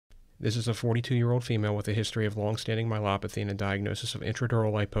This is a 42-year-old female with a history of long-standing myelopathy and a diagnosis of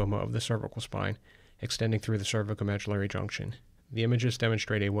intradural lipoma of the cervical spine, extending through the cervicomedullary junction. The images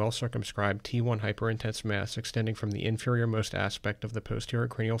demonstrate a well-circumscribed T1 hyperintense mass extending from the inferior-most aspect of the posterior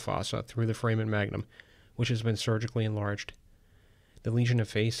cranial fossa through the foramen magnum, which has been surgically enlarged. The lesion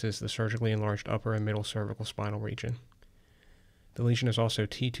effaces the surgically enlarged upper and middle cervical spinal region. The lesion is also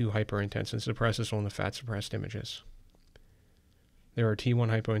T2 hyperintense and suppresses on the fat-suppressed images. There are T1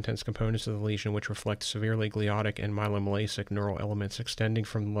 hypointense components of the lesion which reflect severely gliotic and myelomalacic neural elements extending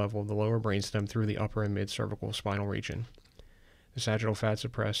from the level of the lower brainstem through the upper and mid-cervical spinal region. The sagittal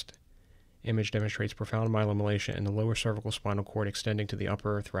fat-suppressed image demonstrates profound myelomalacia in the lower cervical spinal cord extending to the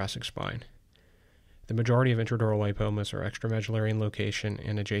upper thoracic spine. The majority of intradural lipomas are extramedullary in location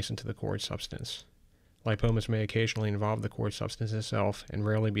and adjacent to the cord substance. Lipomas may occasionally involve the cord substance itself and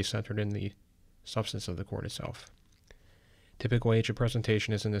rarely be centered in the substance of the cord itself. Typical age of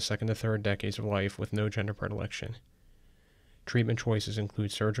presentation is in the 2nd to 3rd decades of life with no gender predilection. Treatment choices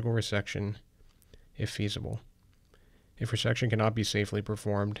include surgical resection if feasible. If resection cannot be safely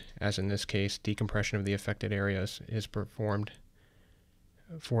performed, as in this case, decompression of the affected areas is performed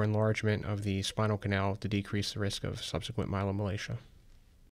for enlargement of the spinal canal to decrease the risk of subsequent myelomalacia.